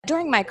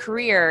during my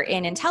career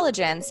in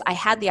intelligence, I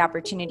had the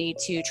opportunity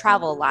to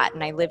travel a lot,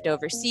 and I lived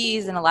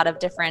overseas in a lot of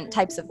different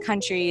types of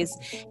countries.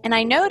 And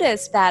I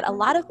noticed that a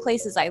lot of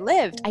places I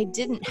lived, I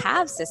didn't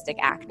have cystic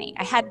acne.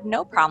 I had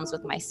no problems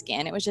with my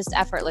skin. It was just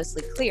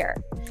effortlessly clear.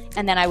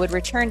 And then I would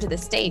return to the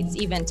States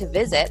even to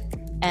visit,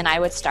 and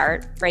I would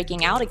start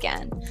breaking out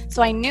again.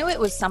 So I knew it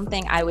was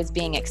something I was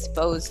being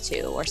exposed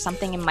to or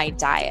something in my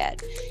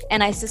diet.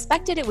 And I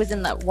suspected it was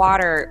in the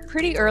water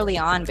pretty early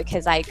on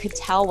because I could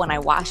tell when I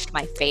washed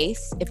my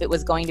face if it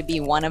was going to be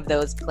one of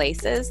those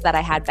places that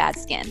I had bad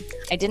skin.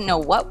 I didn't know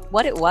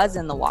what it was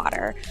in the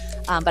water,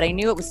 but I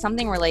knew it was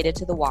something related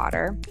to the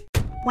water.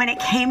 When it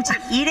came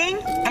to eating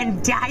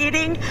and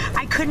dieting,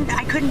 I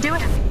couldn't do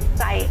it.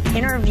 I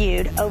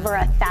interviewed over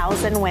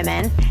 1,000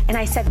 women and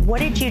I said,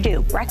 what did you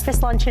do?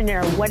 Breakfast, lunch, and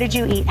dinner. What did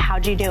you eat?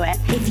 How'd you do it?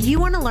 If you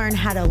want to learn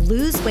how to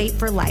lose weight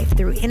for life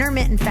through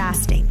intermittent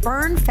fasting,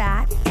 burn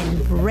fat,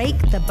 and break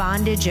the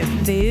bondage of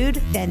food,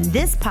 then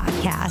this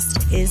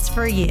podcast is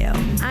for you.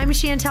 I'm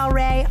Chantel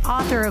Ray,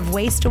 author of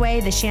Waste Away,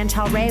 The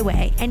Chantel Ray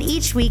Way, and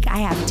each week I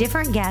have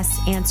different guests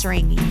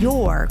answering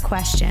your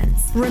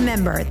questions.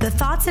 Remember, the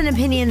thoughts and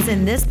opinions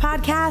in this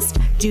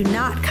podcast do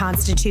not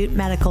constitute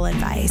medical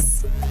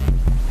advice.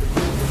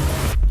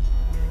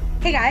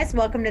 Hey guys,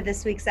 welcome to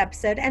this week's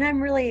episode. And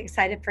I'm really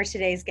excited for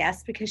today's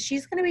guest because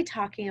she's going to be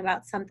talking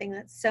about something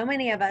that so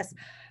many of us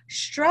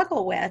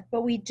struggle with,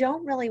 but we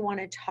don't really want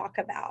to talk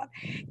about.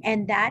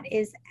 And that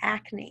is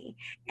acne.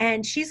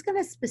 And she's going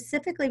to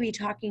specifically be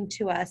talking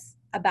to us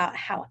about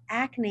how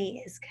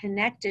acne is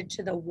connected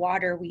to the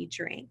water we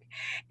drink.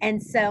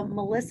 And so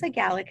Melissa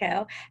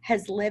Gallico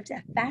has lived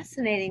a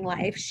fascinating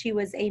life. She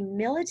was a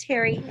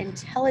military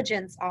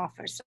intelligence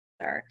officer.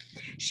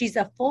 She's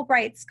a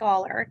Fulbright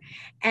scholar,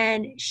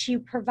 and she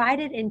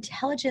provided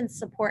intelligence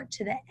support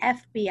to the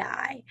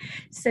FBI.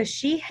 So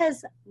she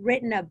has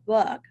written a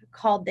book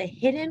called The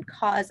Hidden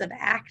Cause of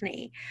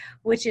Acne,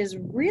 which is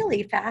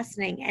really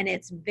fascinating and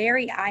it's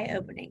very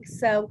eye-opening.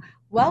 So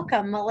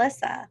welcome,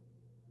 Melissa.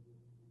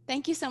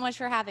 Thank you so much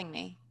for having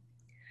me.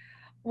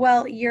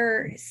 Well,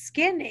 your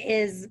skin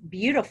is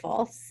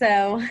beautiful,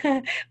 so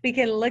we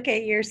can look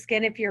at your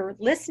skin. If you're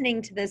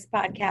listening to this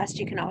podcast,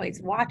 you can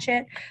always watch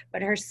it,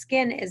 but her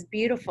skin is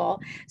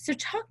beautiful. So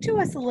talk to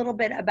us a little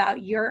bit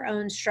about your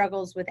own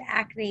struggles with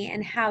acne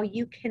and how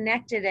you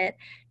connected it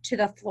to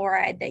the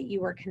fluoride that you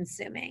were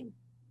consuming.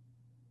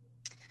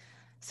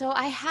 So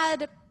I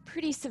had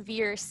pretty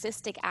severe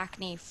cystic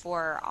acne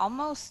for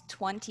almost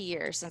 20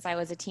 years since I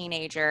was a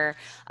teenager,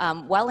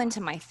 well into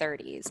my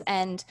 30s.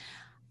 And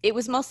it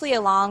was mostly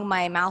along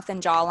my mouth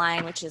and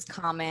jawline, which is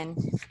common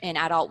in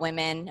adult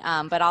women,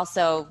 but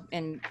also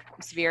in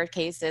severe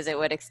cases, it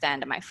would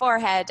extend to my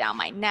forehead, down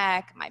my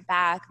neck, my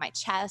back, my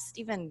chest,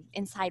 even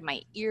inside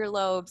my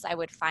earlobes. I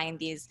would find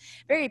these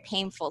very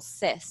painful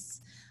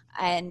cysts.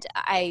 And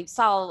I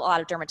saw a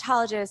lot of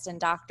dermatologists and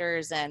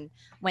doctors and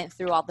went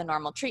through all the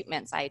normal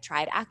treatments. I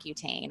tried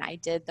Accutane. I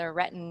did the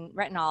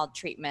retinol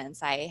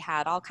treatments. I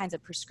had all kinds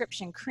of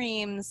prescription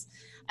creams.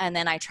 And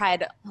then I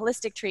tried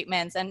holistic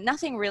treatments, and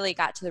nothing really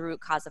got to the root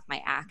cause of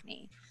my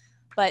acne.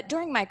 But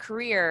during my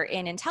career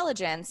in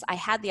intelligence, I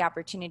had the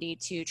opportunity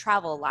to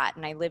travel a lot,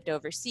 and I lived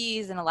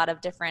overseas in a lot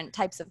of different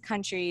types of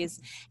countries.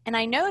 And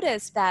I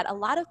noticed that a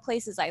lot of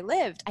places I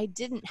lived, I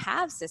didn't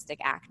have cystic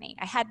acne.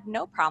 I had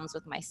no problems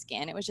with my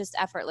skin. It was just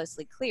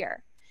effortlessly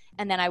clear.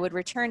 And then I would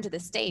return to the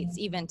States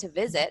even to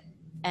visit,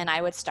 and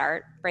I would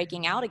start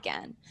breaking out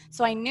again.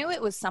 So I knew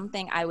it was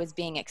something I was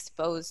being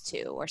exposed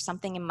to or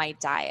something in my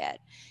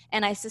diet.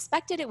 And I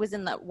suspected it was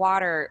in the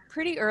water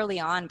pretty early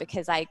on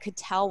because I could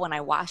tell when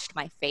I washed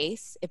my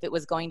face if it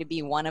was going to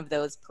be one of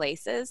those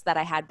places that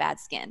I had bad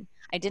skin.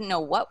 I didn't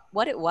know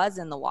what it was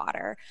in the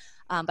water,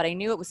 but I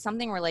knew it was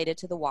something related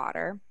to the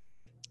water.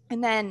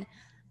 And then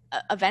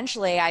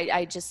eventually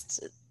I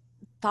just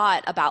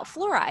thought about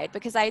fluoride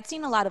because I had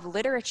seen a lot of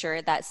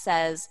literature that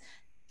says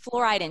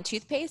fluoride in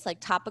toothpaste, like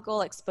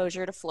topical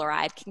exposure to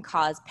fluoride, can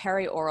cause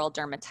perioral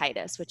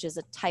dermatitis, which is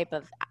a type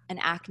of an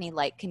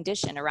acne-like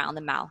condition around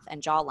the mouth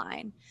and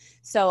jawline.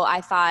 So I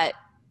thought,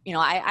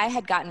 I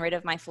had gotten rid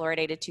of my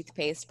fluoridated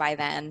toothpaste by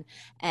then,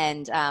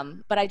 and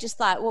but I just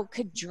thought, well,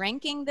 could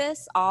drinking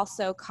this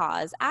also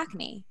cause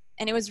acne?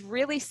 And it was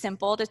really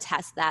simple to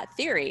test that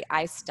theory.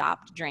 I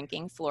stopped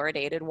drinking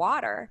fluoridated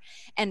water,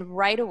 and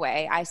right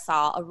away I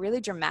saw a really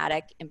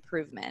dramatic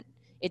improvement.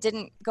 It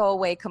didn't go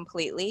away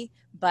completely,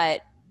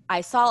 but I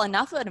saw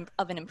enough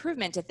of an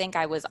improvement to think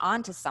I was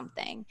onto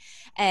something.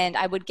 And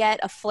I would get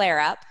a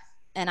flare up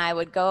and I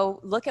would go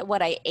look at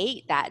what I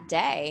ate that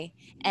day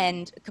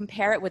and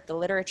compare it with the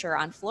literature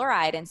on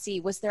fluoride and see,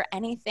 was there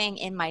anything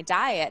in my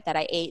diet that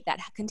I ate that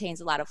contains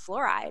a lot of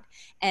fluoride?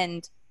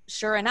 And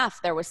sure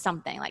enough, there was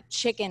something like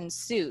chicken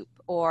soup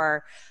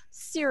or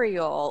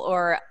cereal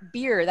or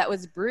beer that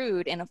was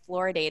brewed in a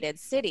fluoridated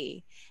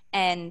city.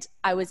 And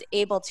I was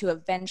able to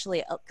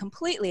eventually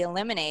completely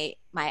eliminate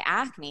my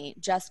acne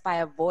just by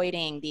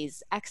avoiding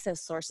these excess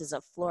sources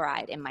of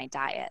fluoride in my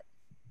diet.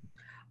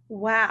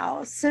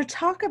 Wow. So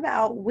talk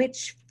about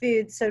which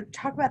food. So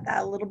talk about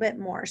that a little bit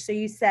more. So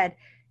you said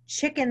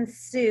chicken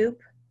soup,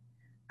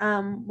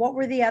 What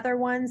were the other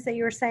ones that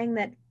you were saying,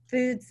 that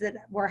foods that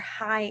were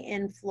high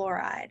in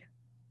fluoride?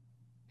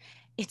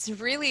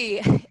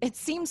 It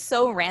seems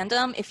so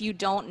random if you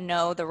don't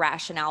know the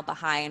rationale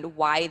behind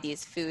why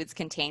these foods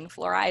contain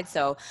fluoride.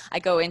 So I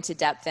go into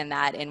depth in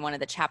that in one of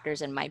the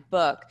chapters in my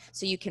book,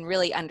 so you can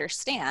really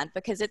understand,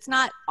 because it's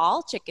not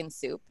all chicken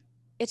soup.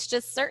 It's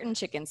just certain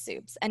chicken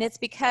soups. And it's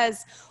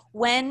because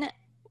when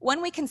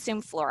we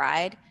consume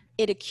fluoride,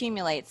 it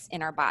accumulates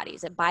in our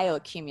bodies. It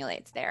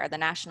bioaccumulates there. The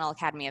National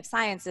Academy of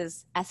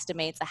Sciences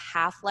estimates a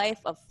half-life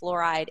of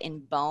fluoride in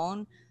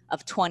bone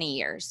of 20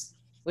 years,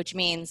 which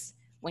means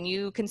when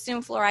you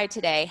consume fluoride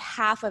today,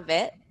 half of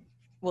it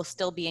will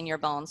still be in your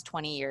bones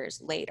 20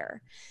 years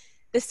later.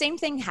 The same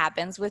thing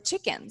happens with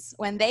chickens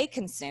when they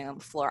consume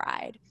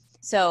fluoride.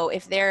 So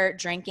if they're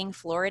drinking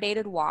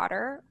fluoridated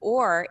water,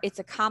 or it's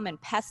a common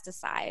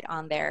pesticide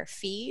on their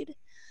feed,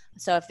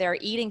 so if they're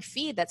eating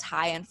feed that's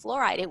high in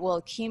fluoride, it will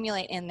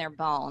accumulate in their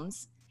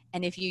bones.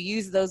 And if you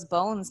use those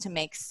bones to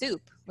make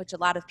soup, which a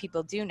lot of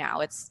people do now,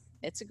 it's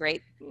a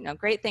great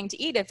thing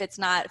to eat if it's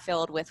not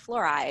filled with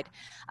fluoride.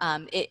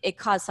 It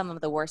caused some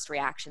of the worst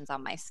reactions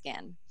on my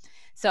skin.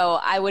 So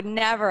I would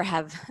never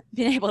have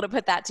been able to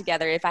put that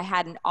together if I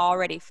hadn't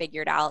already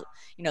figured out,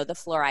 the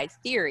fluoride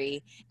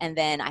theory. And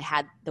then I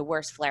had the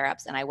worst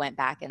flare-ups, and I went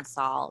back and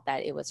saw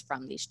that it was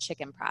from these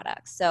chicken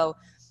products. So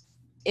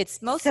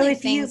it's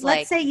mostly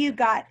let's say you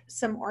got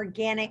some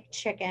organic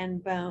chicken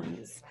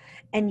bones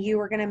and you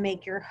were going to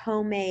make your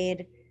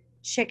homemade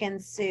chicken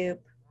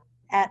soup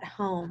at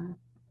home,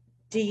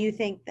 do you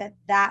think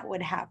that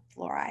would have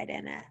fluoride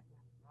in it?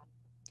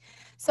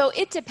 So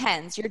it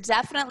depends. You're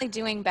definitely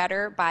doing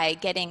better by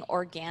getting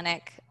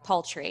organic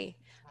poultry.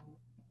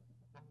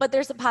 But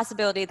there's a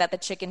possibility that the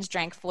chickens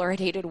drank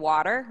fluoridated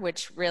water,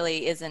 which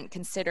really isn't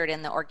considered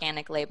in the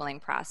organic labeling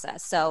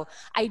process. So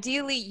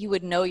ideally, you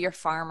would know your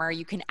farmer.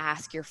 You can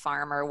ask your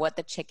farmer what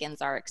the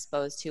chickens are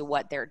exposed to,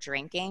 what they're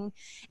drinking.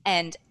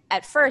 And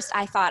at first,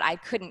 I thought I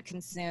couldn't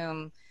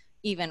consume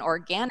even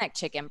organic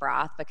chicken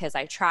broth because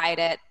I tried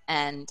it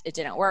and it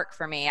didn't work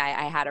for me.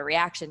 I had a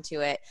reaction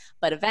to it,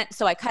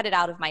 so I cut it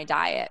out of my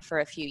diet for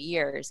a few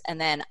years. And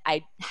then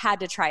I had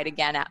to try it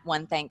again at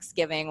one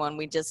Thanksgiving when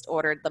we just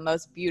ordered the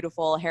most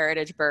beautiful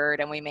heritage bird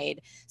and we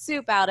made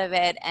soup out of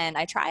it. And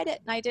I tried it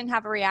and I didn't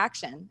have a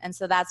reaction. And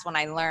so that's when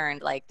I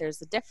learned,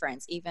 there's a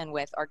difference even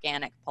with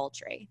organic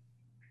poultry.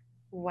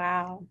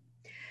 Wow.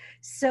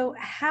 So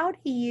how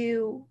do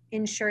you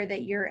ensure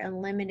that you're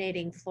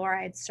eliminating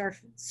fluoride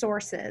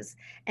sources,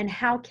 and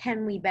how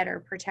can we better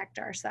protect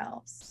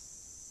ourselves?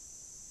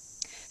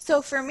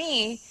 So for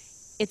me,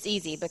 it's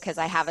easy because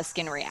I have a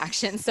skin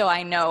reaction. So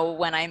I know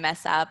when I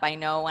mess up, I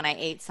know when I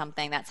ate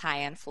something that's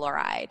high in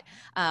fluoride.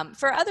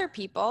 For other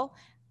people,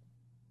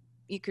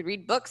 you could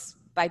read books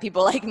by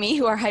people like me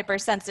who are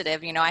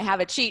hypersensitive. I have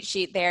a cheat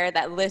sheet there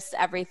that lists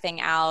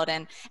everything out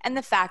and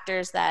the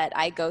factors that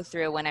I go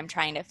through when I'm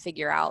trying to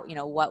figure out,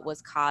 what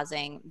was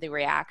causing the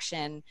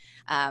reaction.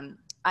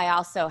 I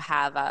also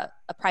have a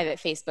private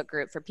Facebook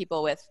group for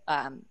people with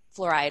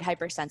fluoride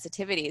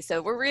hypersensitivity.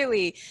 So we're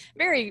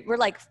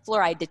like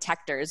fluoride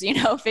detectors,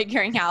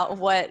 figuring out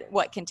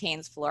what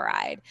contains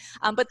fluoride.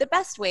 But the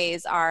best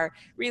ways are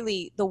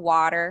really the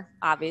water,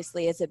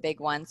 obviously, is a big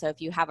one. So if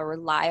you have a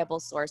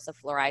reliable source of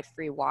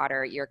fluoride-free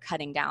water, you're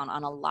cutting down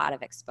on a lot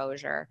of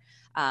exposure.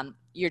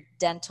 Your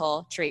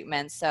dental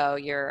treatments, so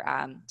your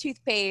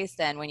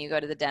toothpaste, and when you go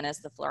to the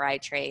dentist, the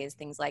fluoride trays,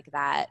 things like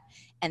that.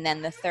 And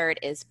then the third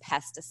is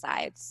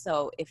pesticides.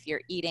 So if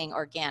you're eating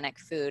organic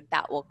food,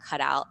 that will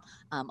cut out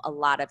a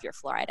lot of your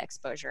fluoride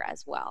exposure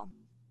as well.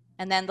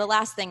 And then the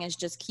last thing is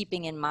just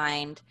keeping in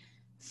mind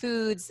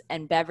foods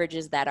and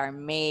beverages that are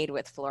made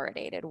with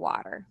fluoridated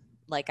water.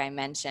 Like I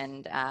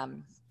mentioned,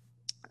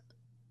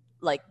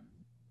 like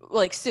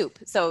soup.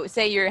 So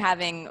say you're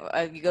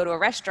you go to a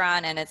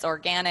restaurant and it's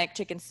organic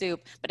chicken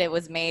soup, but it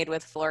was made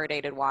with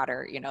fluoridated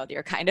water,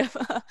 you're kind of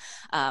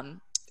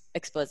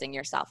exposing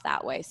yourself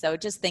that way. So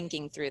just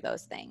thinking through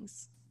those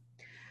things.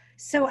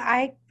 So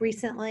I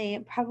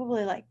recently,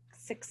 probably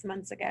 6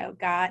 months ago,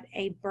 got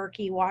a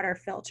Berkey water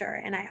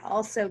filter, and I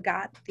also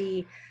got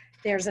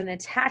there's an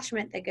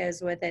attachment that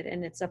goes with it,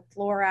 and it's a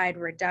fluoride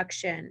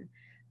reduction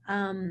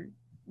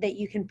that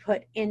you can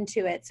put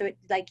into it. So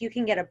you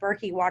can get a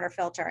Berkey water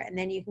filter, and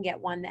then you can get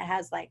one that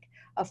has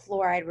a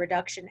fluoride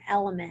reduction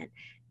element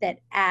that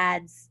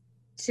adds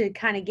to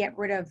kind of get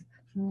rid of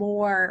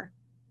more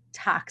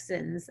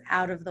toxins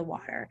out of the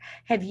water.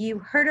 Have you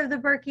heard of the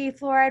Berkey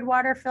fluoride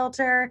water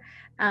filter,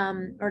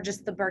 or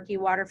just the Berkey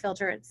water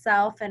filter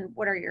itself? And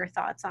what are your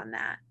thoughts on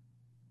that?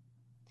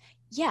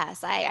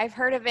 Yes, I've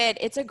heard of it.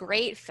 It's a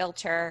great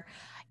filter.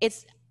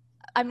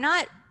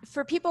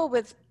 For people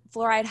with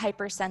fluoride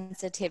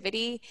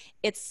hypersensitivity,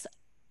 it's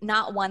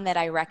not one that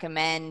I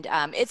recommend.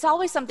 It's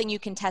always something you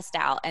can test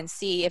out and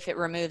see if it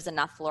removes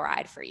enough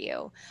fluoride for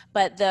you.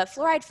 But the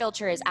fluoride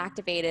filter is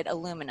activated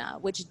alumina,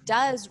 which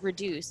does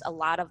reduce a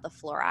lot of the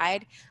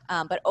fluoride,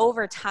 but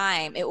over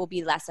time it will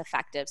be less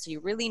effective. So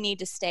you really need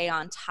to stay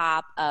on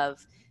top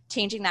of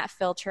changing that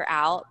filter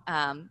out.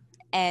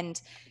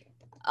 And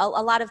a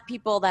lot of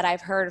people that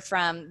I've heard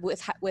from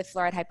with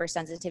fluoride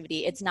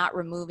hypersensitivity, it's not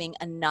removing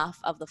enough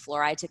of the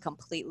fluoride to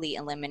completely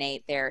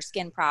eliminate their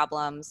skin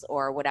problems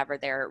or whatever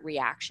their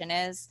reaction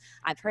is.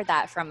 I've heard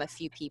that from a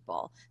few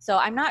people. So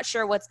I'm not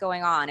sure what's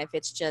going on, if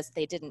it's just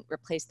they didn't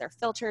replace their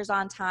filters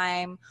on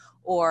time,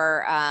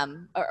 or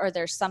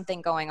there's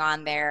something going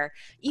on there.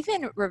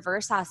 Even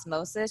reverse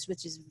osmosis,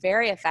 which is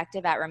very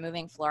effective at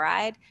removing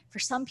fluoride, for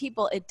some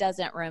people it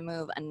doesn't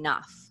remove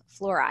enough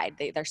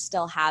fluoride. They're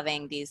still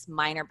having these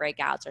minor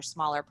breakouts or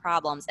smaller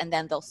problems, and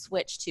then they'll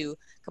switch to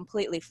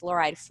completely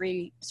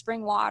fluoride-free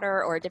spring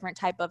water or a different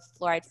type of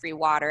fluoride-free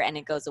water, and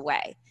it goes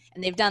away.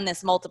 And they've done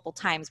this multiple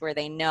times where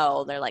they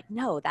know, they're like,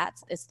 no,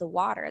 it's the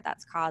water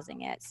that's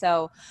causing it.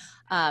 So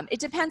it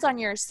depends on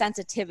your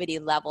sensitivity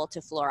level to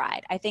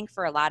fluoride. I think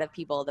for a lot of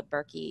people, the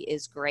Berkey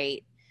is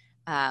great,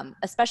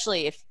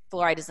 especially if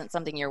fluoride isn't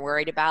something you're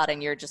worried about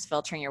and you're just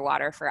filtering your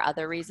water for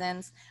other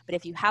reasons. But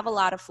if you have a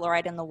lot of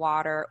fluoride in the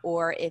water,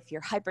 or if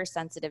you're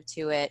hypersensitive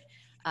to it,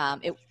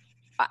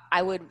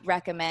 I would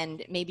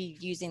recommend maybe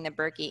using the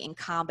Berkey in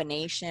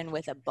combination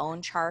with a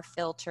bone char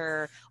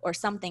filter or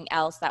something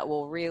else that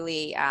will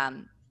really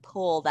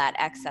pull that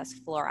excess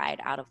fluoride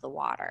out of the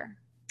water.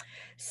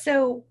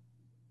 So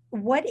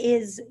what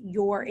is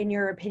in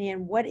your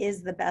opinion, what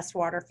is the best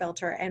water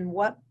filter, and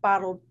what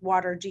bottled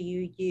water do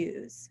you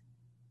use?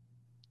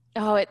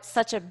 Oh, it's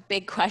such a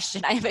big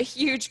question. I have a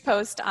huge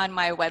post on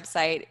my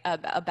website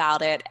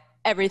about it.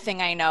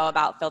 Everything I know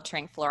about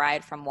filtering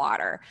fluoride from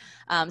water.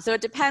 So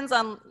it depends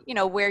on,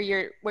 where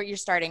your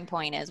starting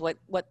point is,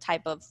 what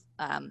type of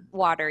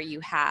water you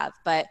have.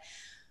 But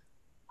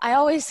I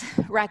always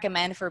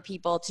recommend for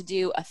people to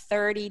do a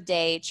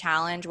 30-day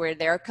challenge where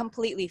they're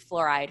completely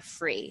fluoride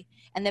free.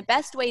 And the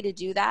best way to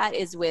do that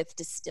is with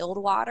distilled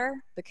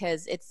water,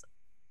 because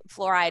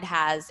fluoride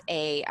has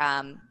a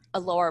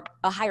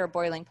higher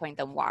boiling point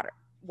than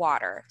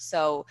water.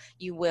 So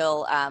you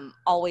will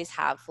always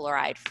have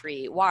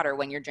fluoride-free water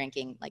when you're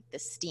drinking like the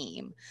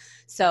steam.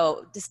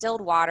 So distilled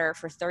water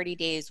for 30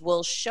 days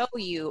will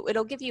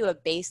it'll give you a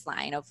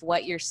baseline of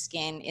what your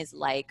skin is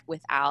like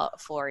without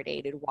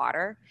fluoridated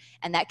water.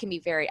 And that can be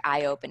very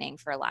eye-opening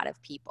for a lot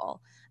of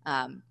people.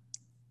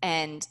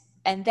 And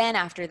then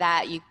after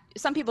that,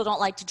 some people don't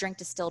like to drink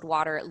distilled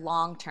water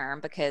long term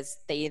because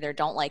they either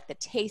don't like the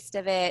taste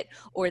of it,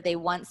 or they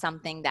want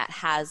something that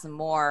has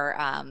more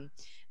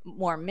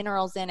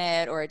minerals in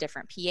it or a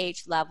different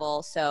pH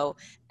level. So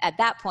at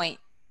that point,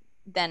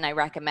 then I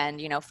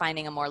recommend,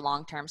 finding a more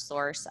long-term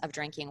source of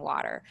drinking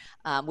water,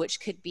 which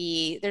could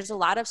be, there's a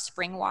lot of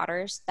spring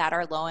waters that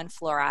are low in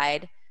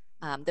fluoride.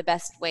 The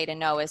best way to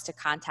know is to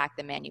contact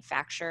the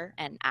manufacturer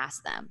and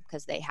ask them,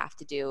 because they have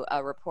to do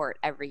a report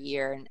every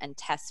year and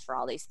test for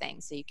all these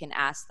things. So you can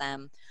ask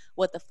them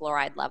what the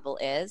fluoride level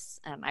is.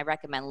 I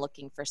recommend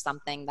looking for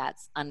something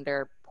that's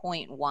under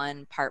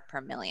 0.1 part per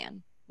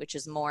million, which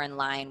is more in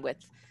line with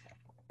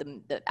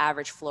the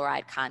average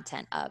fluoride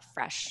content of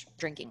fresh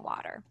drinking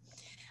water.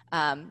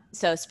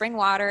 So spring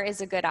water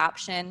is a good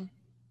option,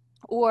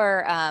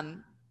 or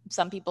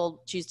some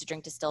people choose to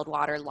drink distilled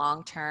water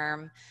long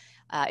term.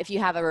 If you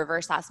have a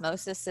reverse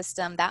osmosis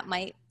system, that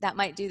might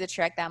do the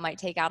trick. That might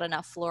take out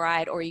enough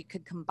fluoride, or you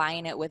could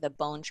combine it with a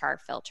bone char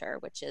filter,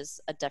 which is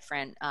a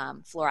different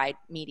fluoride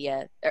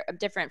media, or a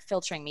different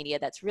filtering media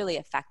that's really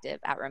effective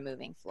at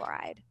removing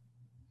fluoride.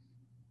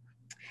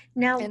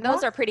 And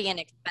those are pretty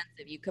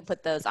inexpensive. You could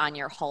put those on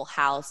your whole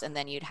house, and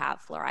then you'd have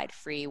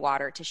fluoride-free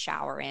water to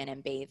shower in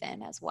and bathe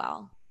in as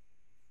well.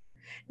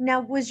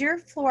 Now, was your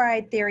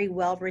fluoride theory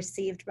well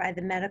received by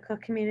the medical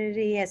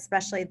community,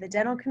 especially the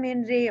dental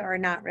community, or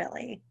not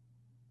really?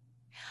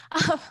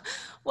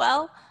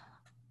 Well,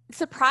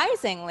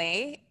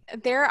 surprisingly,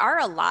 there are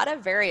a lot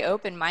of very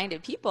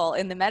open-minded people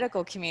in the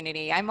medical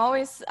community.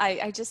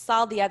 I just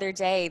saw the other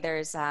day,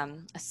 there's a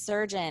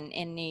surgeon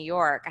in New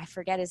York. I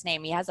forget his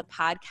name. He has a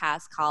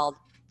podcast called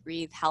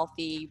Breathe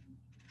Healthy,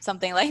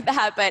 something like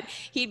that, but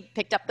he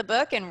picked up the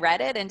book and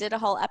read it and did a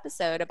whole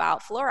episode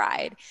about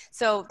fluoride.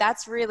 So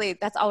that's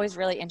always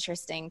really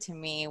interesting to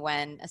me,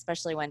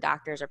 especially when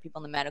doctors or people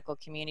in the medical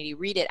community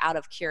read it out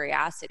of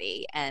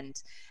curiosity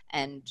and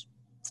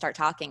start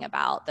talking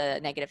about the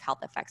negative health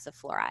effects of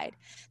fluoride.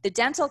 The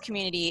dental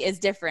community is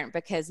different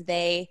because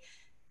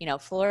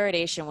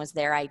fluoridation was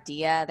their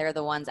idea. They're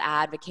the ones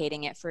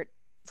advocating it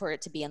for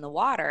it to be in the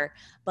water,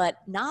 but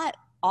not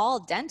all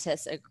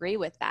dentists agree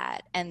with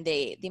that. And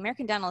the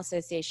American Dental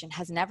Association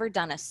has never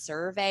done a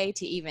survey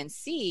to even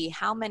see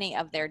how many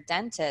of their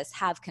dentists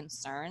have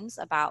concerns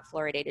about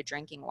fluoridated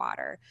drinking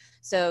water.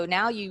 So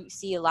now you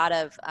see a lot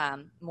of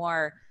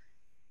more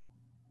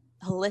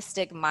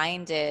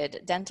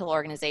holistic-minded dental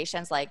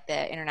organizations like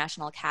the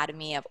International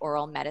Academy of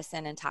Oral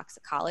Medicine and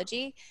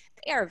Toxicology.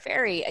 They are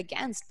very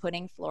against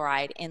putting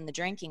fluoride in the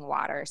drinking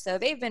water. So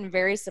they've been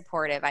very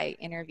supportive. I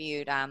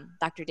interviewed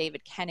Dr.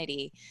 David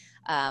Kennedy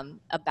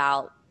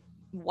about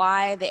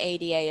why the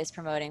ADA is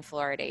promoting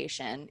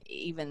fluoridation,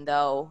 even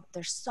though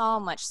there's so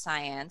much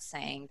science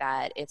saying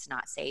that it's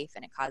not safe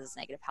and it causes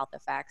negative health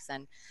effects.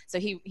 And so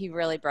he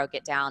really broke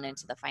it down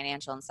into the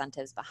financial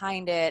incentives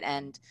behind it.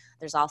 And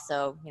there's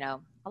also, you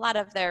know, a lot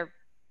of their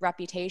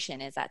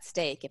reputation is at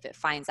stake if it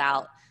finds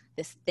out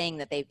this thing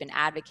that they've been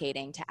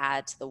advocating to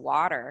add to the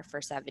water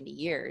for 70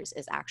 years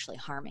is actually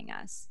harming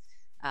us.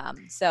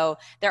 So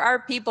there are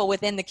people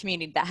within the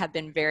community that have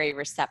been very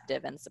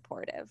receptive and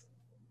supportive.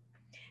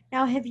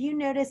 Now, have you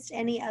noticed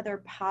any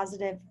other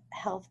positive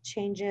health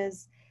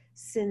changes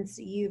since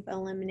you've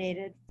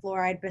eliminated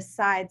fluoride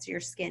besides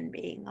your skin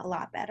being a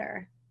lot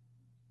better?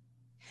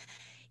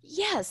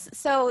 Yes.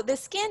 So the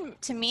skin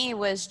to me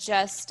was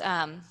just,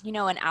 you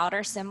know, an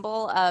outer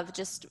symbol of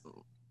just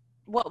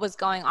what was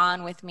going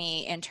on with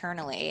me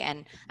internally.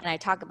 And I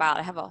talk about,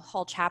 I have a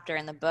whole chapter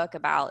in the book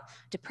about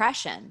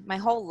depression. My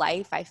whole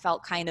life, I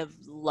felt kind of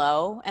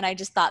low, and I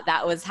just thought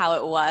that was how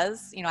it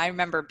was. You know, I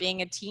remember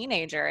being a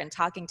teenager and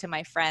talking to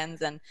my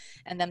friends and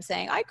them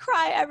saying, I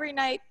cry every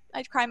night.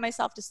 I cry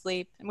myself to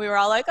sleep. And we were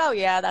all like, oh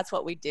yeah, that's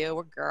what we do.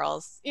 We're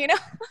girls, you know?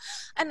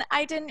 And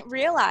I didn't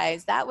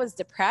realize that was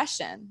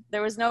depression.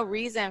 There was no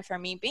reason for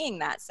me being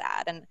that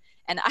sad. And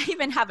I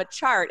even have a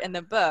chart in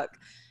the book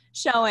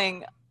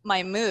showing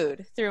my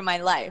mood through my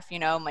life, you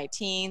know, my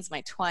teens,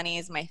 my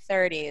 20s, my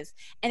 30s.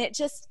 And it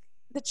just,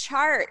 the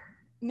chart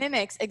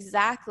mimics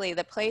exactly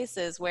the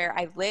places where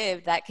I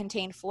lived that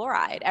contained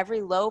fluoride.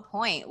 Every low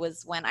point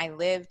was when I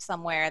lived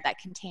somewhere that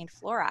contained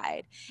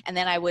fluoride. And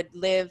then I would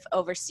live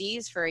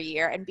overseas for a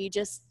year and be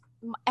just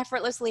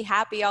effortlessly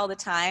happy all the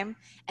time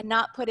and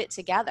not put it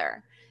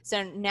together.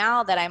 So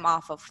now that I'm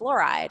off of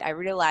fluoride, I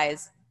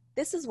realize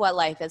this is what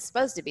life is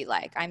supposed to be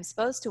like. I'm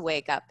supposed to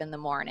wake up in the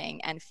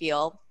morning and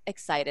feel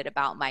excited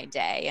about my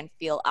day and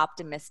feel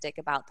optimistic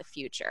about the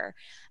future.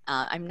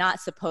 I'm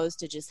not supposed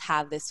to just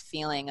have this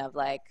feeling of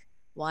like,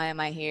 why am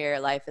I here?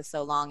 Life is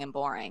so long and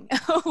boring,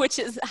 which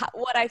is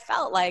what I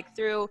felt like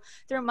through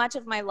much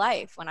of my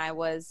life when I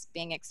was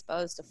being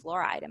exposed to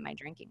fluoride in my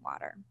drinking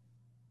water.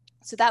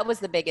 So that was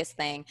the biggest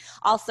thing.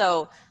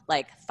 Also,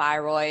 like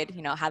thyroid,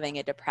 you know, having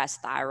a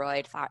depressed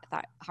thyroid,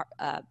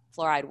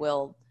 fluoride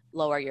will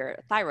lower your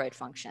thyroid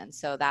function.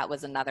 So that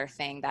was another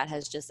thing that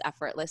has just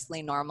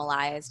effortlessly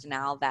normalized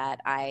now that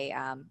I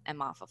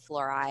am off of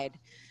fluoride.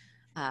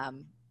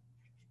 And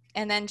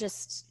then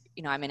just,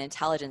 you know, I'm an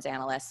intelligence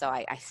analyst, so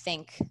I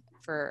think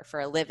for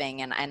a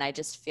living, and I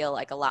just feel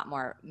like a lot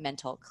more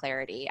mental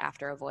clarity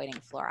after avoiding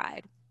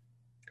fluoride.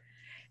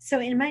 So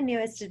in my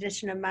newest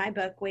edition of my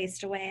book,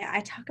 Waste Away,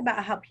 I talk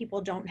about how people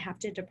don't have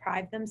to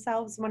deprive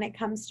themselves when it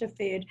comes to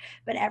food,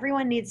 but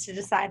everyone needs to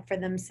decide for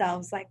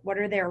themselves, like what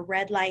are their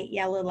red light,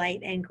 yellow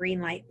light, and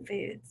green light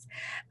foods.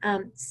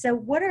 So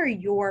what are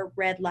your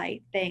red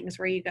light things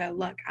where you go,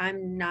 look,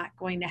 I'm not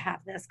going to have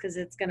this because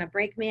it's going to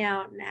break me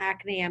out in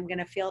acne. I'm going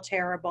to feel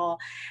terrible.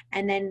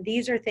 And then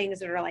these are things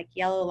that are like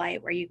yellow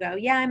light where you go,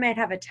 yeah, I might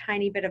have a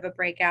tiny bit of a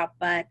breakout,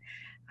 but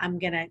I'm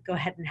going to go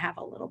ahead and have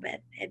a little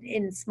bit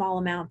in small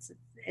amounts.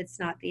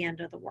 It's not the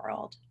end of the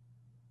world.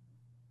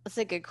 That's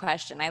a good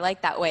question. I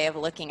like that way of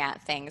looking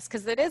at things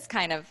because it is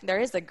kind of,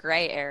 there is a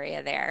gray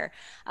area there.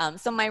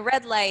 So my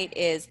red light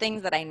is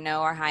things that I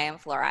know are high in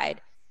fluoride,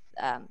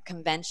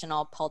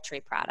 conventional poultry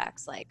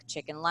products like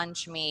chicken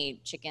lunch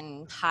meat,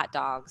 chicken hot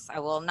dogs. I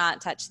will not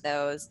touch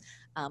those.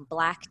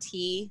 Black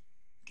tea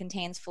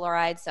contains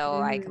fluoride,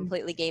 so I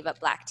completely gave up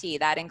black tea.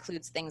 That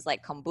includes things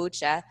like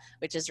kombucha,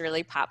 which is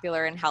really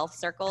popular in health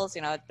circles,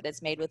 you know, but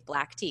it's made with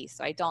black tea.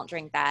 So I don't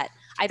drink that.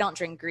 I don't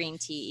drink green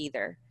tea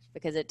either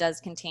because it does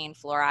contain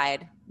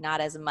fluoride,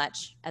 not as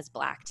much as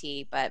black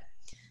tea, but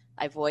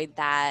I avoid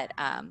that.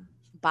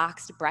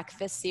 Boxed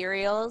breakfast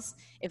cereals,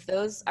 if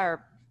those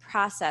are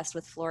processed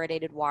with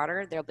fluoridated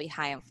water, they'll be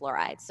high in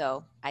fluoride.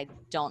 So I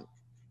don't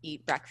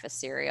eat breakfast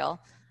cereal.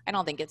 I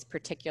don't think it's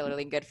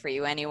particularly good for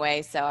you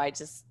anyway, so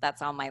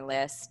that's on my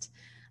list.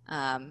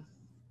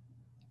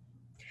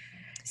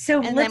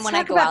 So and then when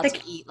I go out to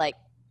eat, like,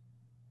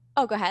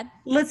 oh, go ahead.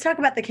 Let's talk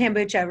about the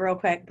kombucha real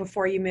quick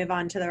before you move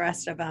on to the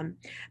rest of them,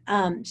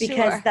 because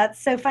Sure.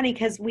 That's so funny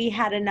because we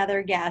had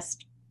another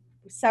guest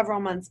several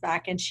months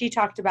back and she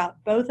talked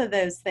about both of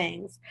those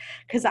things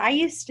because I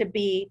used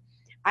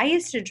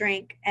to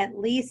drink at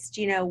least,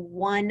 you know,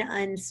 one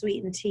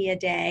unsweetened tea a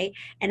day,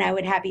 and I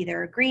would have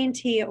either a green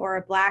tea or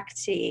a black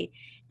tea.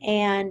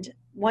 And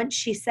once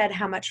she said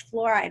how much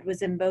fluoride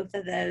was in both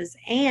of those,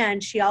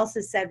 and she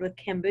also said with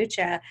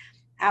kombucha,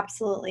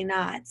 absolutely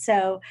not.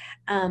 So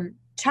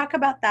talk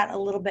about that a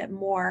little bit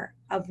more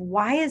of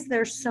why is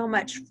there so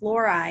much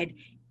fluoride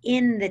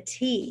in the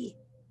tea?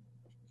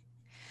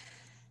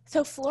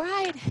 So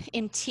fluoride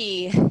in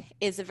tea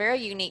is a very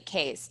unique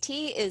case.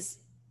 Tea is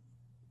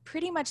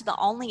pretty much the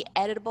only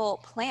edible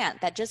plant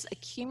that just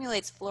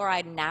accumulates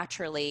fluoride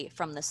naturally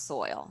from the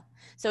soil.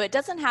 So it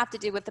doesn't have to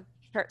do with a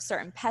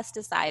certain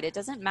pesticide. It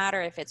doesn't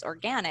matter if it's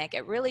organic.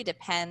 It really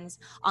depends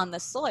on the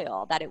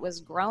soil that it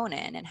was grown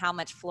in and how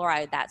much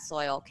fluoride that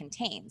soil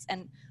contains.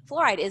 And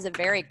fluoride is a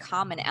very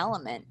common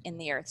element in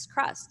the Earth's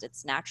crust.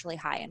 It's naturally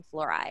high in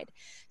fluoride.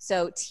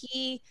 So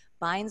tea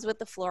binds with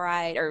the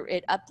fluoride, or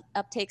it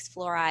uptakes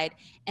fluoride,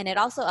 and it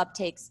also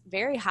uptakes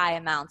very high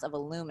amounts of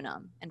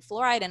aluminum. And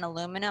fluoride and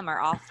aluminum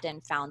are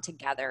often found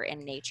together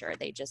in nature.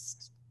 They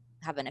just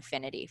have an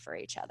affinity for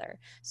each other.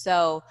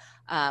 So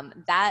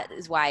that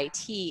is why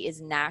tea is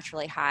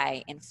naturally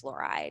high in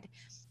fluoride.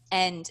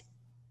 And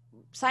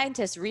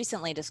scientists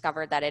recently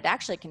discovered that it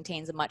actually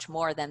contains much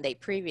more than they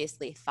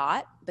previously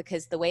thought,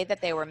 because the way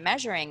that they were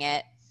measuring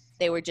it,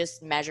 they would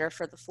just measure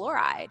for the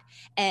fluoride.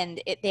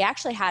 And they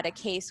actually had a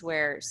case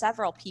where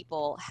several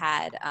people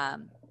had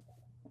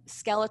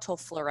skeletal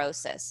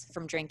fluorosis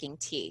from drinking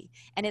tea.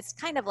 And it's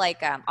kind of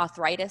like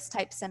arthritis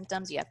type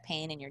symptoms. You have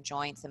pain in your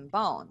joints and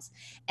bones.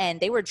 And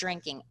they were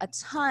drinking a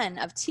ton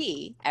of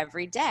tea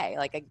every day,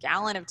 like a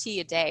gallon of tea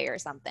a day or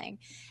something.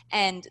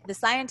 And the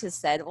scientists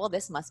said, well,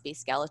 this must be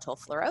skeletal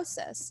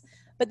fluorosis.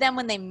 But then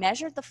when they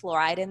measured the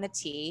fluoride in the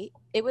tea,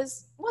 it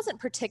wasn't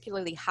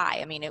particularly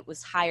high. I mean, it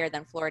was higher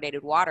than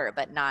fluoridated water,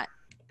 but not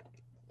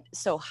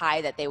so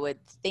high that they would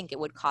think it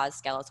would cause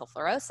skeletal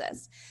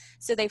fluorosis.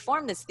 So they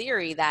formed this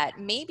theory that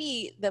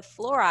maybe the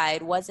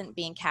fluoride wasn't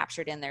being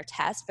captured in their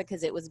test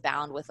because it was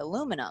bound with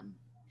aluminum.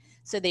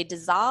 So they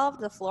dissolved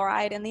the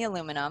fluoride in the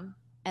aluminum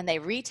and they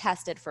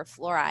retested for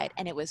fluoride,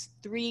 and it was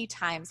 3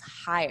 times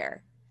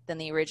higher than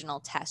the original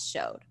test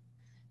showed.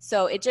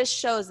 So it just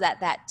shows that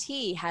that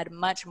tea had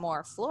much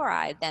more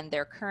fluoride than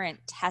their current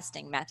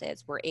testing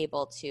methods were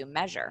able to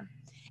measure.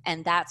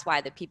 And that's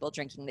why the people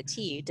drinking the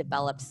tea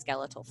developed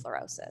skeletal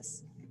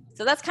fluorosis.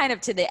 So that's kind of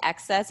to the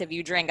excess. If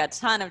you drink a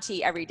ton of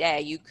tea every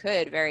day, you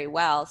could very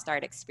well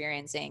start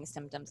experiencing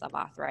symptoms of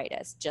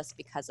arthritis just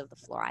because of the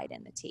fluoride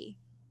in the tea.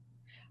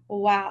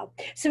 Wow.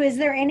 So is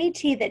there any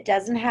tea that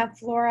doesn't have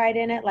fluoride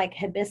in it, like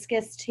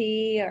hibiscus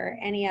tea or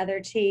any other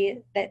tea?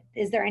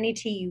 Is there any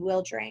tea you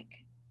will drink?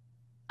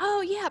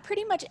 Oh, yeah,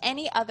 pretty much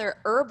any other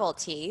herbal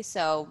tea.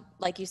 So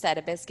like you said,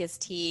 hibiscus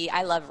tea,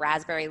 I love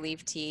raspberry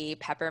leaf tea,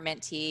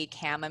 peppermint tea,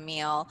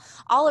 chamomile.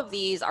 All of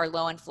these are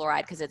low in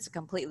fluoride because it's a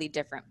completely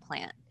different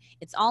plant.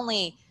 It's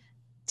only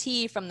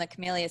tea from the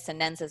Camellia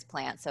sinensis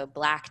plant, so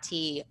black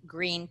tea,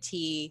 green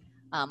tea,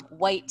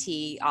 white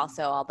tea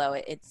also, although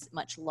it's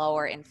much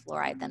lower in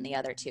fluoride than the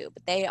other two.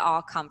 But they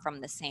all come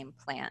from the same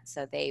plant,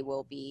 so they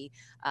will be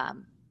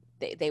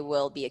they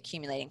will be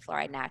accumulating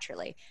fluoride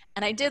naturally.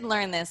 And I did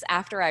learn this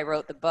after I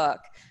wrote the book.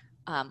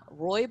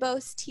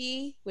 Rooibos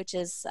tea, which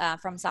is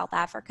from South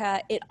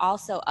Africa, it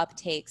also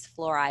uptakes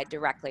fluoride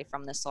directly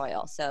from the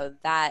soil. So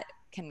that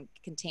can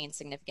contain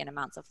significant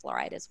amounts of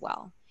fluoride as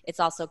well.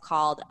 It's also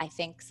called, I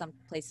think some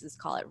places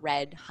call it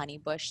red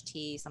honeybush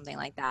tea, something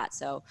like that.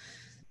 So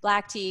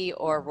black tea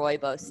or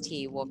rooibos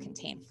tea will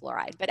contain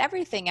fluoride. But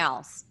everything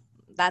else,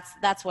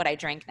 that's what I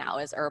drink now,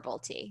 is herbal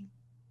tea.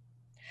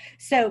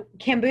 So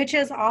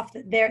kombucha's off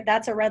there.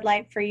 That's a red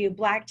light for you.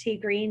 Black tea,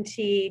 green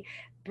tea,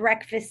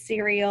 breakfast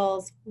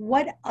cereals.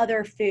 What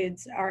other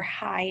foods are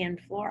high in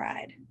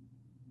fluoride?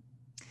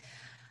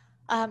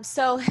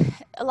 So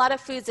a lot of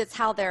foods, it's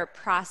how they're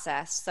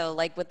processed. So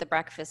like with the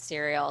breakfast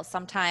cereal,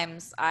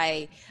 sometimes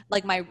I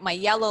like my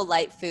yellow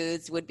light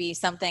foods would be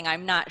something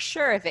I'm not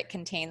sure if it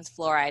contains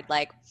fluoride.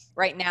 Like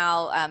right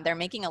now, they're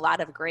making a lot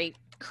of great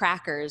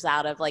crackers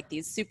out of like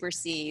these super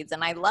seeds,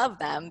 and I love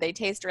them. They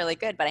taste really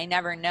good, but I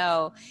never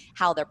know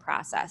how they're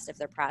processed, if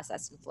they're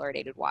processed in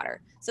fluoridated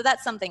water. So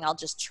that's something I'll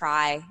just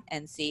try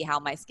and see how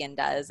my skin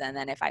does. And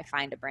then if I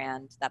find a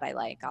brand that I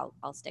like,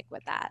 I'll stick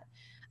with that.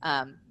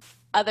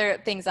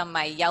 Other things on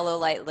my yellow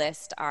light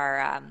list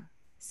are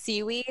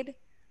seaweed.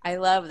 I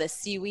love the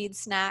seaweed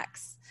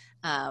snacks,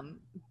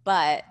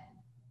 but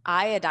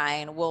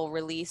iodine will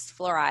release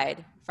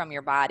fluoride from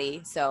your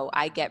body. So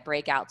I get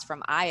breakouts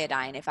from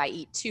iodine if I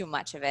eat too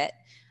much of it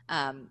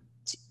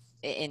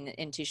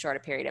in too short a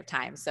period of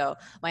time. So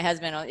my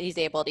husband, he's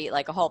able to eat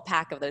like a whole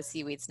pack of those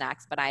seaweed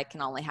snacks, but I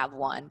can only have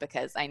one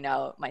because I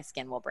know my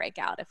skin will break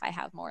out if I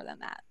have more than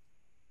that.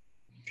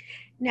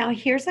 Now,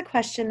 here's a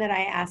question that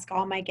I ask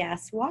all my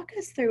guests. Walk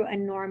us through a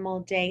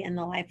normal day in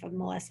the life of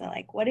Melissa.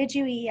 Like, what did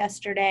you eat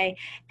yesterday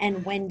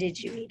and when did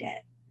you eat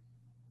it?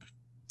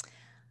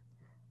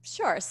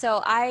 Sure.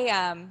 So I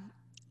am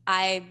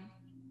a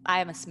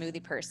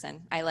smoothie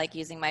person. I like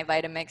using my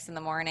Vitamix in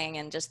the morning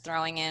and just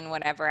throwing in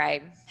whatever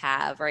I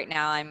have. Right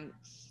now I'm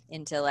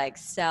into like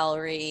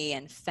celery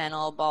and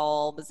fennel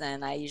bulbs,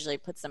 and I usually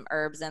put some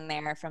herbs in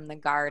there from the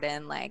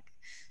garden, like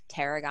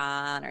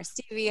tarragon or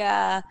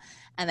stevia,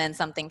 and then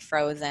something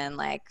frozen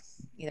like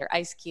either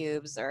ice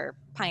cubes or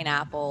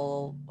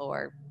pineapple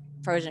or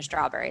frozen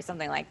strawberry,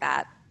 something like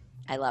that.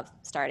 I love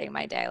starting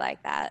my day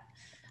like that.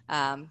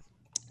 What did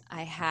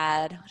I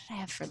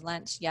have for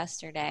lunch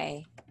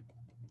yesterday?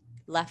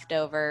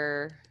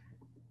 Leftover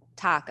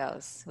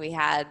tacos. We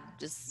had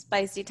just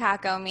spicy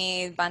taco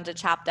meat, bunch of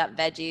chopped up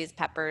veggies,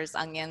 peppers,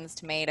 onions,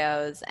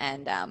 tomatoes,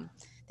 and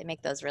they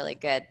make those really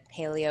good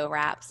paleo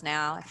wraps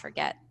now. I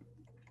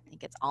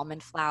think it's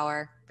almond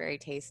flour, very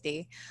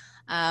tasty.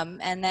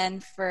 And then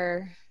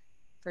for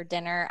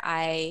dinner,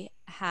 I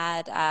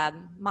had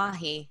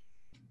mahi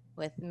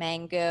with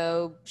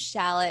mango,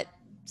 shallot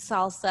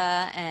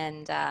salsa,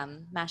 and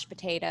mashed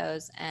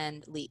potatoes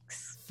and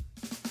leeks.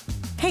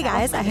 Hey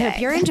guys, I hope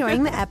you're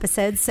enjoying the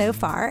episode so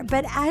far.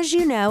 But as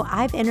you know,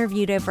 I've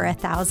interviewed over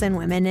 1,000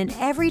 women, and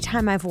every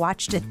time I've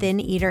watched a thin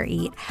eater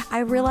eat, I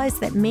realize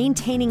that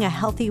maintaining a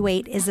healthy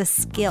weight is a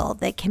skill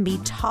that can be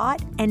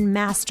taught and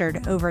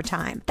mastered over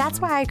time.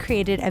 That's why I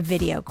created a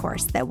video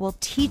course that will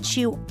teach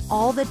you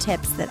all the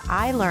tips that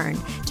I learned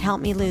to help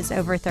me lose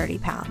over 30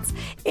 pounds.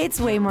 It's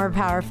way more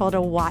powerful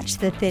to watch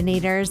the thin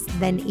eaters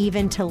than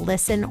even to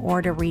listen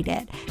or to read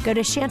it. Go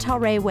to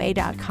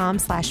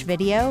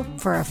chantelrayway.com/video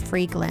for a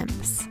free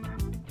glimpse.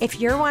 If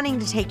you're wanting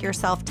to take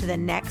yourself to the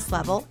next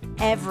level,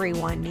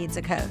 everyone needs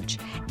a coach.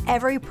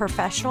 Every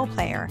professional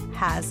player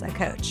has a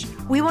coach.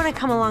 We want to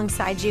come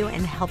alongside you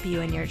and help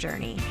you in your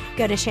journey.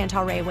 Go to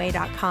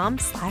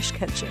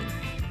chantelrayway.com/coaching.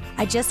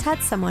 I just had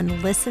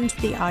someone listen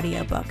to the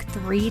audiobook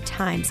 3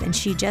 times, and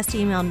she just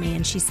emailed me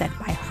and she said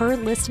by her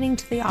listening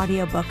to the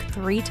audiobook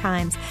 3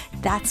 times,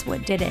 that's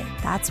what did it.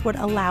 That's what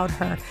allowed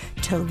her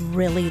to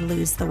really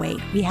lose the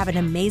weight. We have an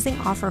amazing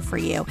offer for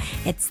you.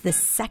 It's the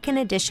second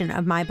edition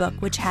of my book,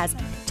 which has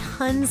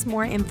tons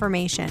more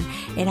information.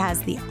 It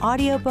has the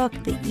audiobook,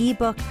 the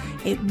ebook.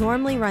 It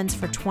normally runs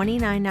for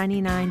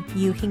 $29.99.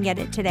 You can get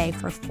it today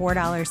for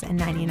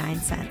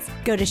 $4.99.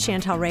 Go to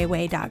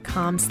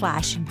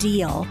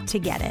chantelrayway.com/deal to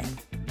get it.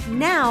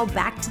 Now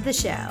back to the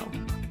show.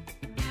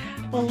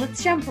 Well,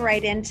 let's jump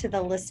right into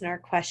the listener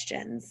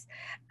questions.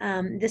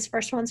 This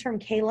first one's from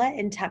Kayla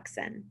in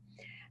Tucson.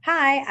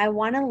 Hi, I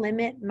want to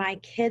limit my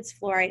kids'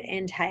 fluoride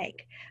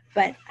intake,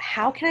 but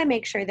how can I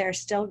make sure they're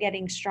still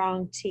getting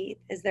strong teeth?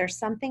 Is there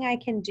something I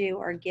can do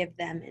or give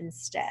them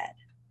instead?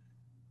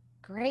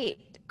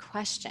 Great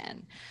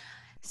question.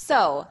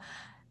 So,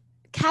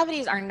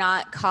 cavities are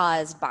not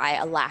caused by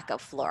a lack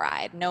of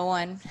fluoride. No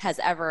one has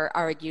ever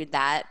argued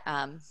that.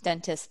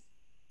 Dentists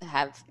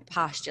have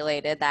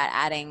postulated that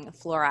adding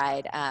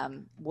fluoride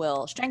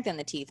will strengthen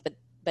the teeth,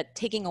 but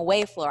taking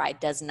away fluoride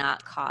does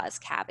not cause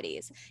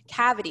cavities.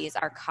 Cavities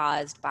are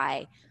caused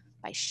by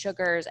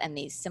sugars and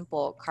these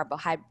simple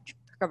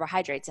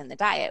carbohydrates in the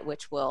diet,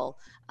 which will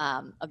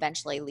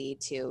eventually lead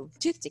to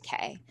tooth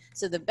decay.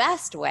 So the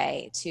best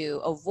way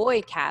to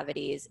avoid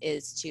cavities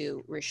is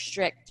to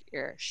restrict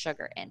your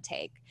sugar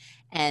intake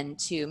and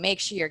to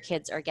make sure your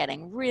kids are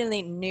getting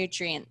really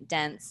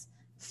nutrient-dense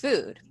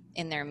food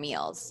in their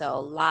meals. So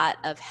a lot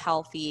of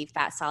healthy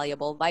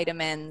fat-soluble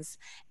vitamins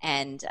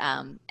and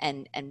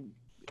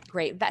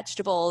great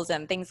vegetables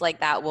and things like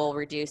that will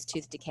reduce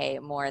tooth decay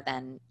more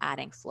than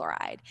adding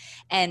fluoride.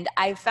 And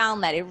I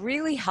found that it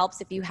really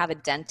helps if you have a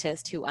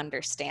dentist who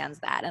understands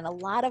that, and a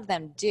lot of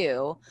them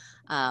do.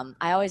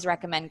 I always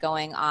recommend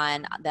going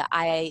on the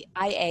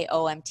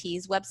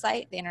IAOMT's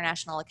website, the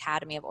International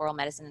Academy of Oral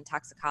Medicine and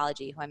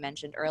Toxicology, who I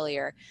mentioned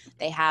earlier.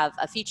 They have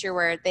a feature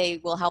where they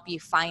will help you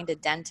find a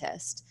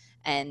dentist,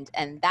 and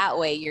that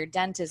way your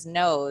dentist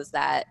knows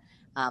that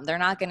they're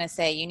not going to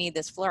say you need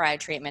this fluoride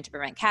treatment to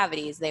prevent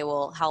cavities. They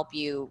will help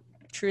you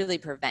truly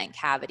prevent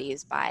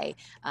cavities by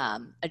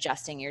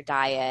adjusting your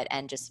diet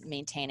and just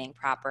maintaining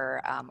proper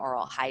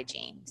oral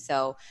hygiene.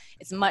 So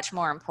it's much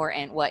more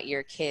important what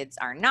your kids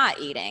are not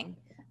eating,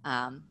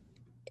 to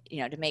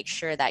make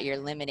sure that you're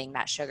limiting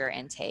that sugar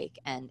intake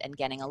and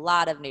getting a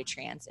lot of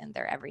nutrients in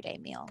their everyday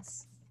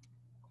meals.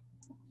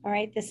 All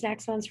right, this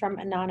next one's from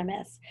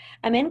Anonymous.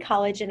 I'm in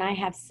college and I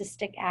have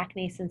cystic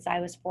acne since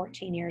I was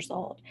 14 years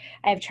old.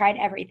 I have tried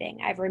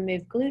everything. I've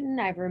removed gluten,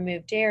 I've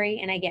removed dairy,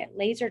 and I get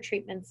laser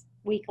treatments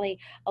weekly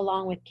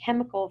along with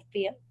chemical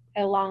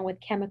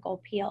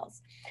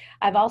peels.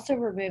 I've also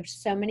removed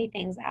so many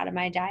things out of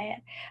my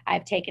diet.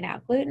 I've taken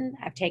out gluten,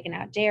 I've taken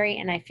out dairy,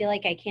 and I feel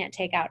like I can't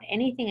take out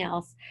anything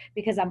else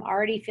because I'm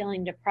already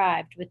feeling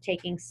deprived with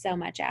taking so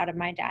much out of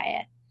my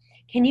diet.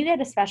 Can you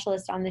get a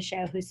specialist on the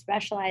show who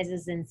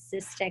specializes in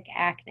cystic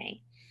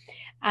acne?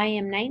 I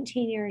am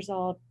 19 years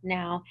old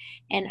now,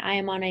 and I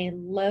am on a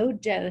low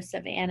dose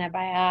of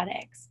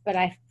antibiotics, but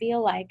I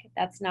feel like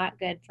that's not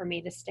good for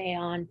me to stay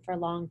on for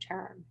long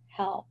term.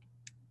 Help.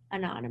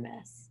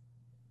 Anonymous.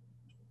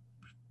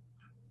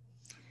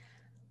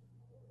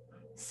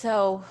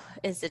 So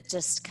is it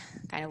just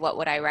kind of what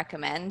would I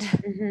recommend?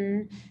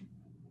 Mm-hmm.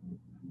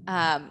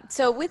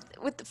 So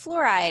with the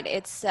fluoride,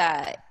 it's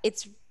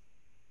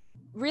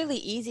really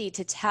easy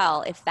to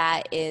tell if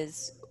that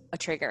is a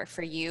trigger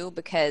for you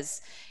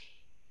because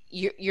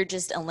you're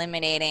just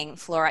eliminating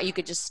fluoride. You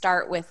could just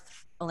start with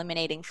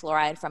eliminating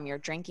fluoride from your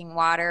drinking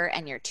water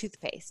and your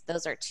toothpaste.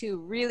 Those are 2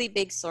 really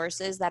big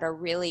sources that are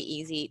really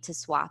easy to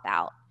swap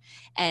out.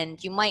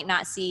 And you might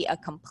not see a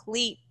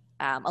complete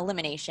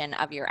elimination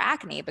of your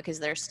acne because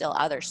there's still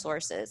other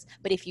sources.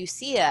 But if you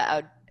see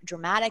a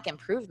dramatic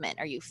improvement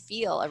or you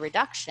feel a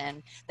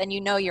reduction, then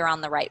you know you're on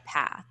the right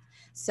path.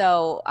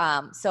 So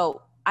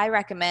I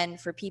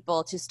recommend for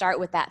people to start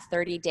with that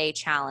 30-day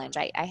challenge.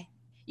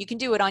 You can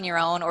do it on your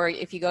own, or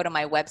if you go to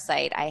my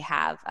website, I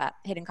have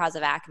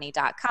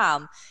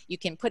hiddencauseofacne.com. You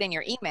can put in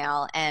your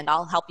email and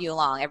I'll help you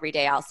along. Every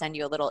day I'll send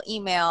you a little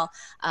email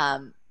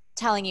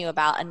telling you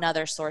about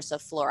another source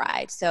of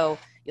fluoride. So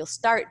you'll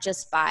start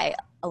just by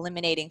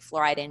eliminating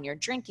fluoride in your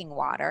drinking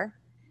water.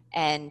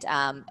 And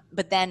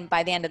but then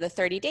by the end of the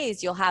 30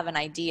 days, you'll have an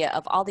idea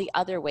of all the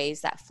other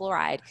ways that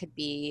fluoride could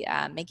be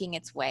making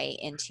its way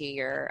into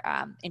your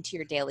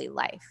daily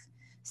life.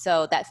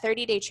 So that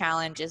 30-day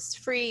challenge is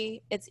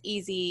free. It's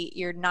easy.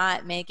 You're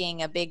not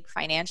making a big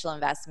financial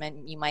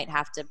investment. You might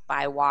have to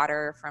buy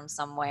water from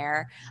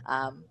somewhere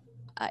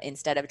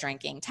instead of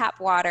drinking tap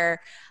water.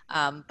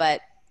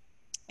 But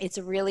it's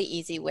a really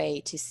easy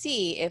way to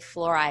see if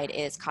fluoride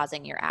is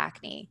causing your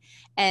acne.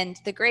 And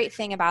the great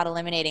thing about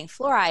eliminating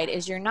fluoride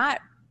is you're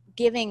not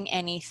giving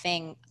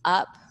anything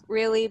up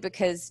really,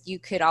 because you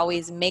could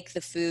always make the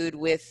food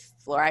with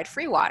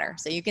fluoride-free water.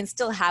 So you can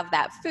still have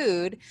that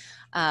food.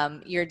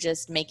 You're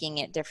just making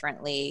it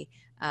differently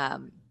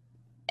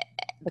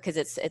because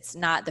it's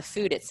not the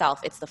food itself,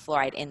 it's the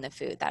fluoride in the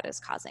food that is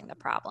causing the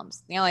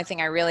problems. The only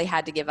thing I really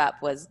had to give up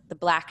was the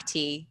black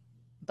tea,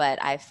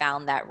 but I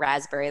found that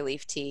raspberry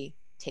leaf tea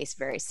tastes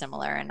very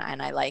similar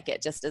and I like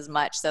it just as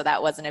much. So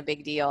that wasn't a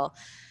big deal.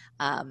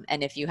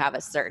 And if you have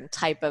a certain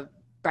type of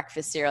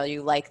breakfast cereal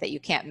you like that you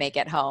can't make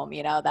at home,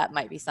 that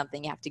might be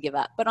something you have to give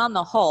up. But on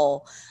the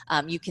whole,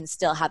 you can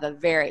still have a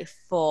very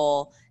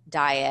full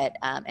diet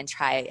and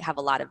have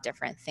a lot of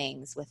different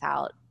things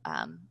without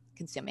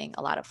consuming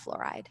a lot of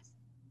fluoride.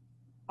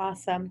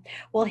 Awesome.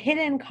 Well,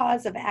 Hidden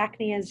Cause of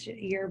Acne is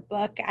your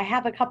book. I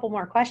have a couple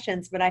more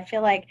questions, but I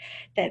feel like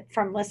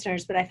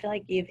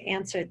you've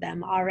answered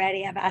them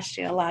already. I've asked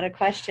you a lot of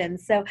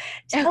questions. So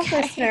tell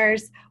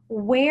listeners,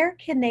 where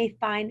can they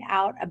find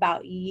out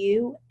about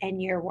you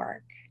and your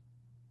work?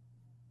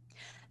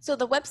 So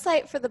the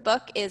website for the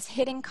book is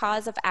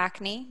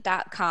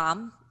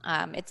hiddencauseofacne.com.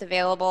 It's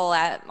available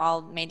at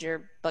all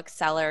major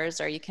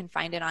booksellers, or you can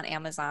find it on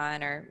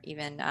Amazon or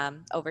even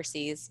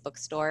overseas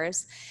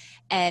bookstores.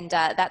 And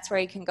that's where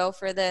you can go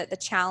for the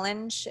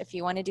challenge if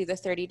you want to do the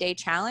 30-day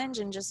challenge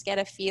and just get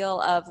a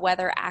feel of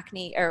whether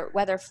acne or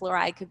whether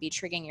fluoride could be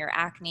triggering your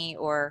acne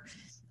or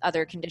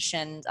other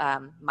conditions.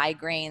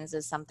 Migraines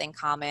is something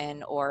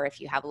common, or if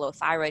you have low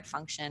thyroid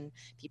function,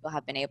 people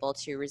have been able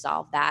to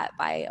resolve that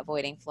by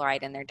avoiding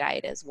fluoride in their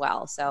diet as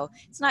well. So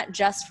it's not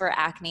just for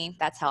acne.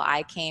 That's how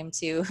I came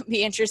to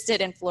be interested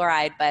in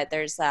fluoride, but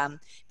there's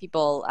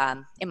people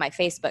in my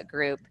Facebook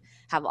group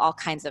have all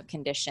kinds of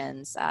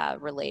conditions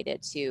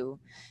related to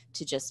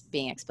just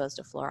being exposed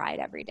to fluoride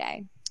every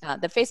day.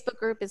 The Facebook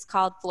group is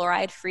called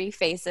Fluoride Free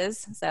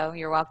Faces, so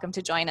you're welcome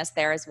to join us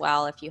there as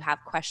well if you have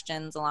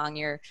questions along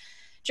your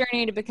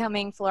journey to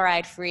becoming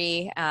fluoride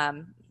free.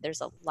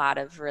 There's a lot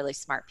of really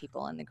smart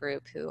people in the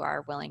group who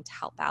are willing to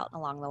help out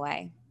along the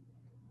way.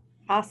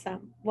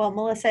 Awesome. Well,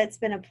 Melissa, it's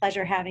been a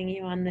pleasure having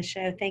you on the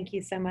show. Thank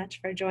you so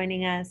much for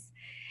joining us.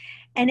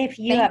 And if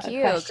you have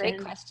a question,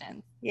 great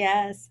question.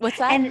 Yes. What's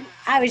that? And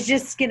I was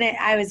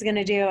going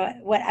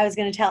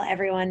to tell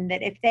everyone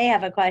that if they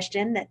have a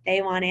question that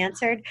they want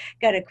answered,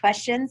 go to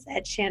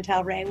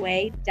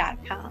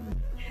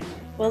questions@chantelrayway.com.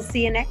 We'll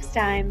see you next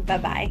time.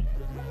 Bye-bye.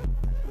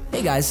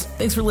 Hey guys,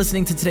 thanks for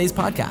listening to today's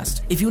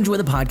podcast. If you enjoy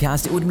the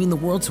podcast, it would mean the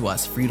world to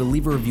us for you to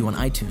leave a review on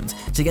iTunes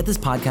to get this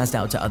podcast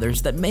out to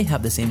others that may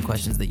have the same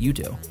questions that you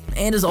do.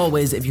 And as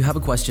always, if you have a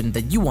question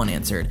that you want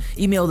answered,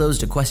 email those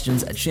to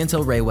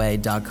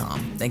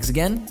questions@chantelrayway.com. Thanks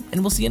again,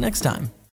 and we'll see you next time.